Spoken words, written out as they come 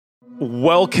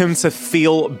Welcome to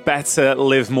Feel Better,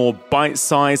 Live More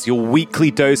Bite-Size, your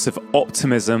weekly dose of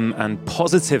optimism and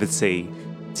positivity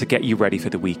to get you ready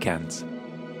for the weekend.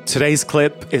 Today's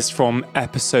clip is from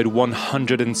episode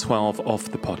 112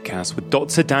 of the podcast with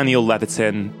Dr. Daniel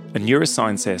Levitin, a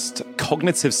neuroscientist,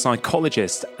 cognitive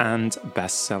psychologist, and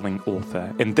best-selling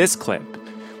author. In this clip,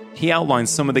 he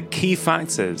outlines some of the key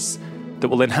factors that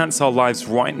will enhance our lives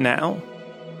right now,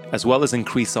 as well as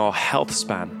increase our health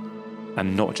span,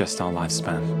 and not just our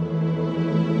lifespan.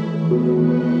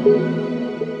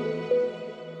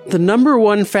 The number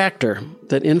one factor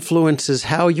that influences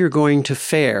how you're going to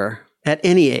fare at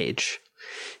any age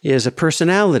is a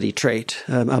personality trait,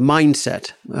 a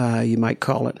mindset, you might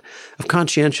call it, of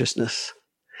conscientiousness.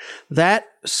 That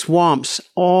swamps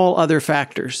all other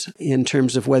factors in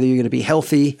terms of whether you're going to be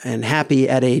healthy and happy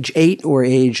at age 8 or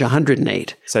age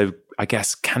 108. So I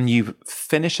guess, can you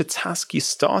finish a task you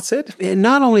started? And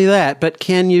not only that, but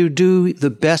can you do the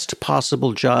best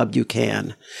possible job you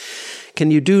can?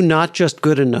 Can you do not just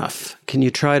good enough? Can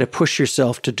you try to push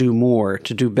yourself to do more,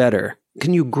 to do better?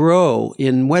 Can you grow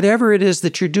in whatever it is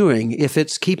that you're doing? If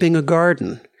it's keeping a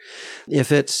garden,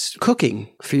 if it's cooking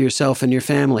for yourself and your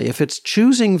family, if it's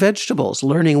choosing vegetables,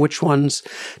 learning which ones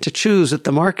to choose at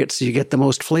the market so you get the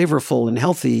most flavorful and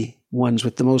healthy ones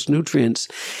with the most nutrients.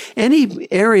 Any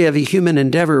area of a human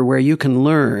endeavor where you can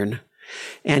learn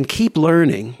and keep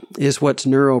learning is what's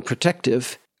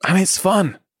neuroprotective. I mean, it's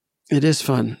fun. It is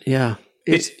fun, yeah.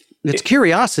 It's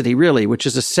curiosity, really, which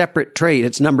is a separate trait.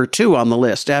 It's number 2 on the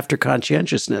list after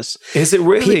conscientiousness. Is it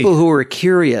really? People who are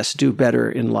curious do better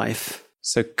in life.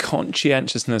 So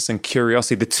conscientiousness and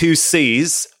curiosity, the 2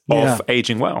 C's of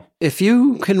aging well. If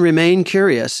you can remain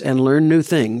curious and learn new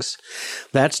things,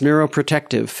 that's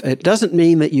neuroprotective. It doesn't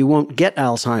mean that you won't get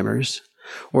Alzheimer's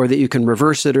or that you can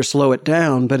reverse it or slow it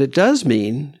down, but it does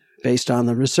mean, based on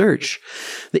the research,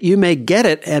 that you may get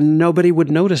it and nobody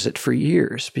would notice it for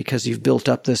years because you've built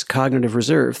up this cognitive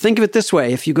reserve. Think of it this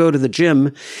way. If you go to the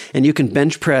gym and you can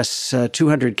bench press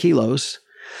 200 kilos,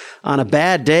 on a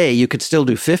bad day, you could still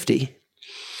do 50.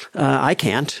 I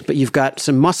can't, but you've got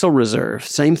some muscle reserve.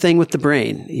 Same thing with the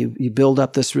brain. You build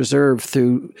up this reserve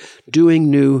through doing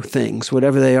new things,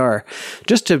 whatever they are.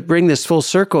 Just to bring this full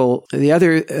circle,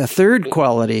 a third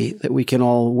quality that we can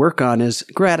all work on is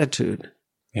gratitude.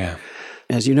 Yeah.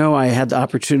 As you know, I had the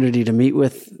opportunity to meet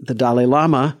with the Dalai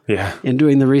Lama in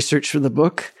doing the research for the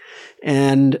book,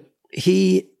 and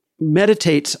he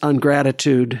meditates on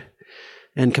gratitude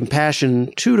and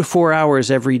compassion 2 to 4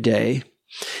 hours every day.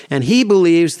 And he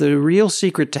believes the real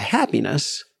secret to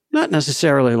happiness, not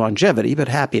necessarily longevity, but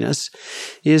happiness,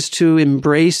 is to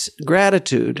embrace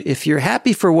gratitude. If you're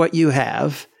happy for what you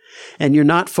have, and you're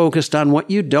not focused on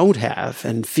what you don't have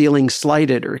and feeling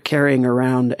slighted or carrying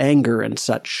around anger and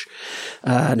such,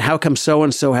 and how come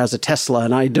so-and-so has a Tesla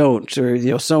and I don't,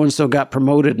 or so-and-so got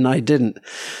promoted and I didn't,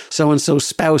 so-and-so's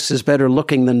spouse is better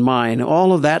looking than mine,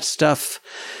 all of that stuff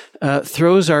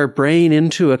throws our brain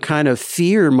into a kind of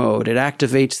fear mode. It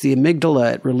activates the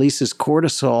amygdala. It releases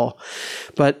cortisol.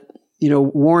 But,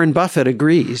 Warren Buffett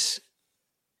agrees.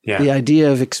 The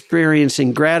idea of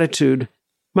experiencing gratitude.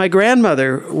 My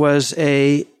grandmother was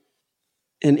an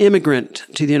immigrant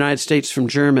to the United States from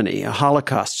Germany, a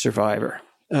Holocaust survivor.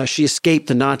 She escaped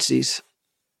the Nazis.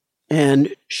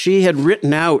 And she had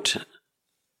written out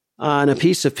on a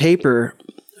piece of paper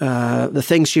the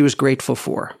things she was grateful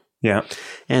for. Yeah.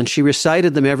 And she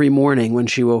recited them every morning when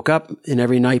she woke up and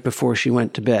every night before she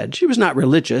went to bed. She was not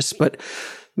religious, but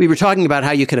we were talking about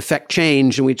how you can affect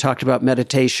change, and we talked about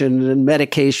meditation and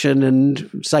medication and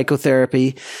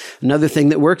psychotherapy. Another thing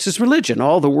that works is religion.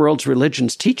 All the world's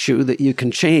religions teach you that you can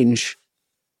change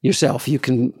yourself. You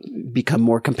can become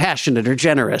more compassionate or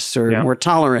generous or more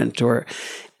tolerant or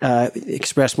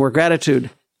express more gratitude.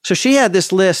 So she had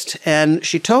this list, and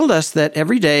she told us that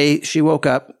every day she woke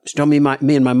up, she told me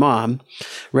and my mom,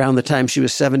 around the time she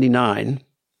was 79,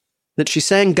 that she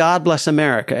sang God Bless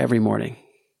America every morning.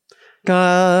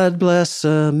 God Bless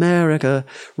America,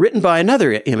 written by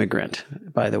another immigrant,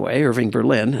 by the way, Irving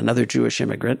Berlin, another Jewish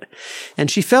immigrant.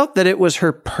 And she felt that it was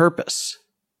her purpose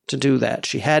to do that.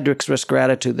 She had to express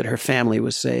gratitude that her family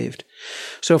was saved.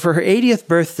 So for her 80th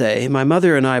birthday, my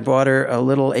mother and I bought her a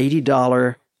little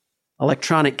 $80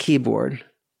 electronic keyboard,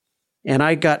 and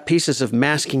I got pieces of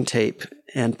masking tape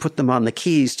and put them on the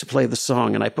keys to play the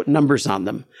song, and I put numbers on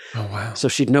them. Oh, wow. So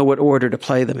she'd know what order to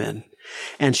play them in.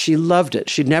 And she loved it.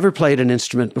 She'd never played an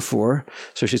instrument before.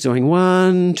 So she's going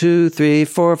 1, 2, 3,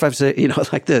 4, 5,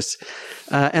 6, like this.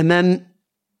 And then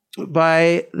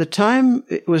by the time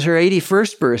it was her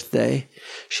 81st birthday,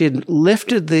 she had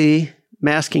lifted the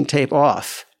masking tape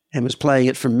off and was playing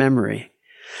it from memory.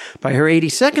 By her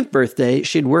 82nd birthday,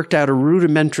 she'd worked out a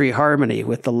rudimentary harmony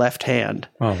with the left hand.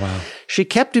 Oh, wow. She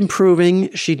kept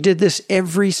improving. She did this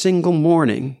every single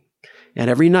morning and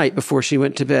every night before she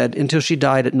went to bed until she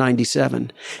died at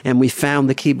 97. And we found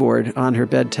the keyboard on her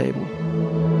bed table.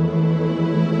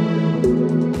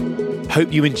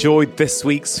 Hope you enjoyed this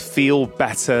week's Feel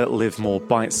Better, Live More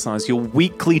Bite-Size, your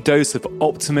weekly dose of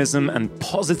optimism and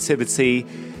positivity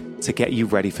to get you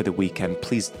ready for the weekend.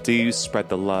 Please do spread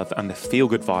the love and the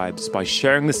feel-good vibes by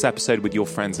sharing this episode with your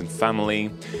friends and family.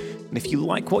 And if you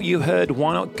like what you heard,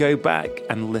 why not go back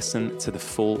and listen to the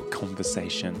full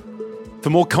conversation? For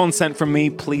more content from me,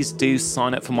 please do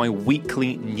sign up for my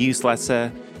weekly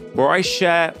newsletter, where I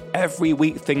share every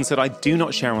week things that I do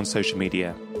not share on social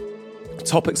media.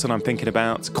 Topics that I'm thinking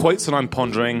about, quotes that I'm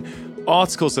pondering,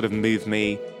 articles that have moved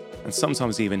me, and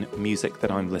sometimes even music that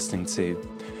I'm listening to.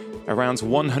 Around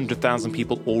 100,000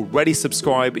 people already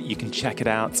subscribe. You can check it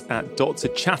out at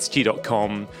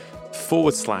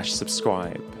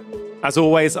drchatterjee.com/subscribe. As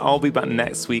always, I'll be back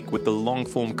next week with the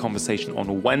long-form conversation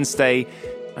on Wednesday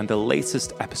and the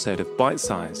latest episode of Bite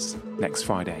Size next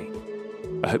Friday.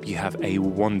 I hope you have a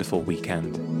wonderful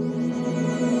weekend.